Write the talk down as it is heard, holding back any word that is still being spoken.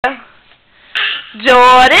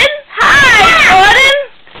Jordan. Hi, Jordan.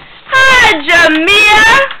 Hi, Jamir.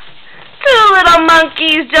 Two little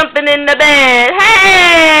monkeys jumping in the bed.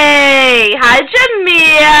 Hey. Hi,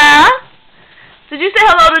 Jamir. Did you say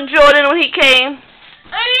hello to Jordan when he came?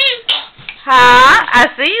 Huh? I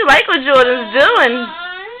see you like what Jordan's doing.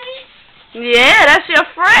 Yeah, that's your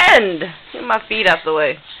friend. Get my feet out the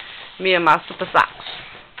way. Me and my super socks.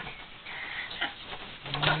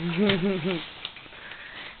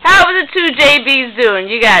 How are the two JBs doing?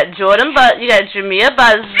 You got Jordan, you got Jamir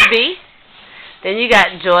Busby. Then you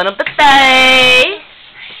got Jordan Bethay.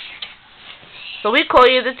 So we call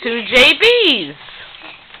you the two JBs.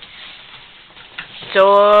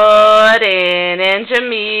 Jordan and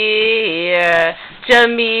Jamir.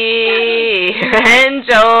 Jamir and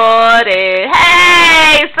Jordan.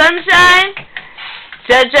 Hey, sunshine.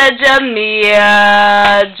 Jamir.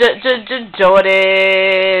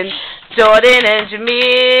 Jordan. Jordan and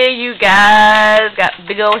Jamir, you guys got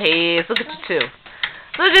big old heads. Look at you two.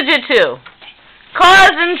 Look at you two.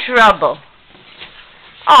 Causing trouble.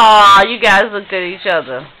 Aw, you guys looked at each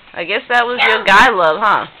other. I guess that was your guy love,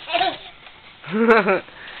 huh?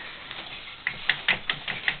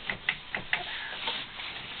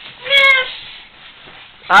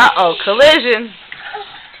 Uh-oh, collision.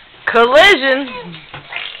 Collision.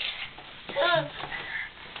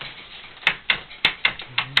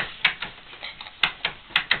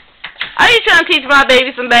 Are you trying to teach my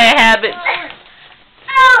baby some bad habits?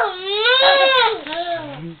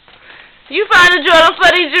 You find a Jordan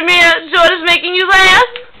funny, Jamir? Jordan's making you laugh?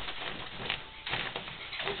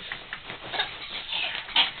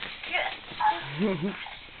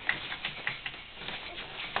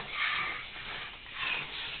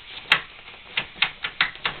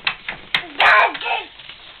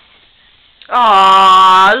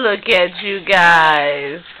 Aw, look at you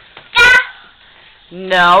guys.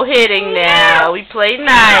 No hitting now. We play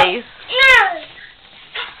nice.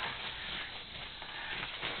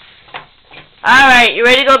 Alright, you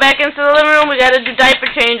ready to go back into the living room? We gotta do diaper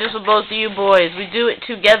changes for both of you boys. We do it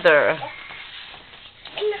together.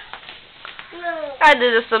 I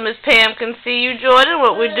did it so Miss Pam can see you, Jordan,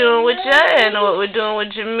 what we're doing with you and what we're doing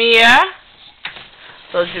with Jamir.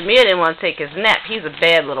 So Jamir didn't want to take his nap. He's a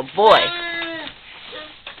bad little boy.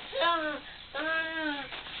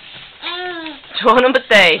 Jordan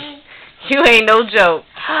Bethay, you ain't no joke.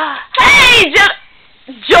 Hey,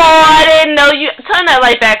 Jordan, no, you turn that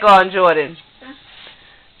light back on, Jordan.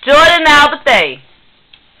 Jordan now, Bethay.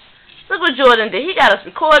 Look what Jordan did. He got us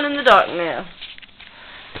recording in the dark now.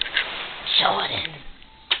 Jordan.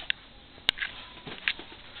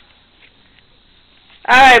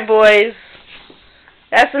 Alright, boys.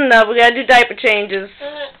 That's enough. We gotta do diaper changes.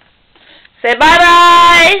 Say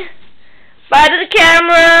bye-bye. Bye to the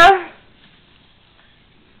camera.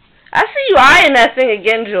 I see you eyeing that thing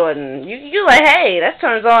again, Jordan. You like, hey, that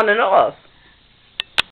turns on and off.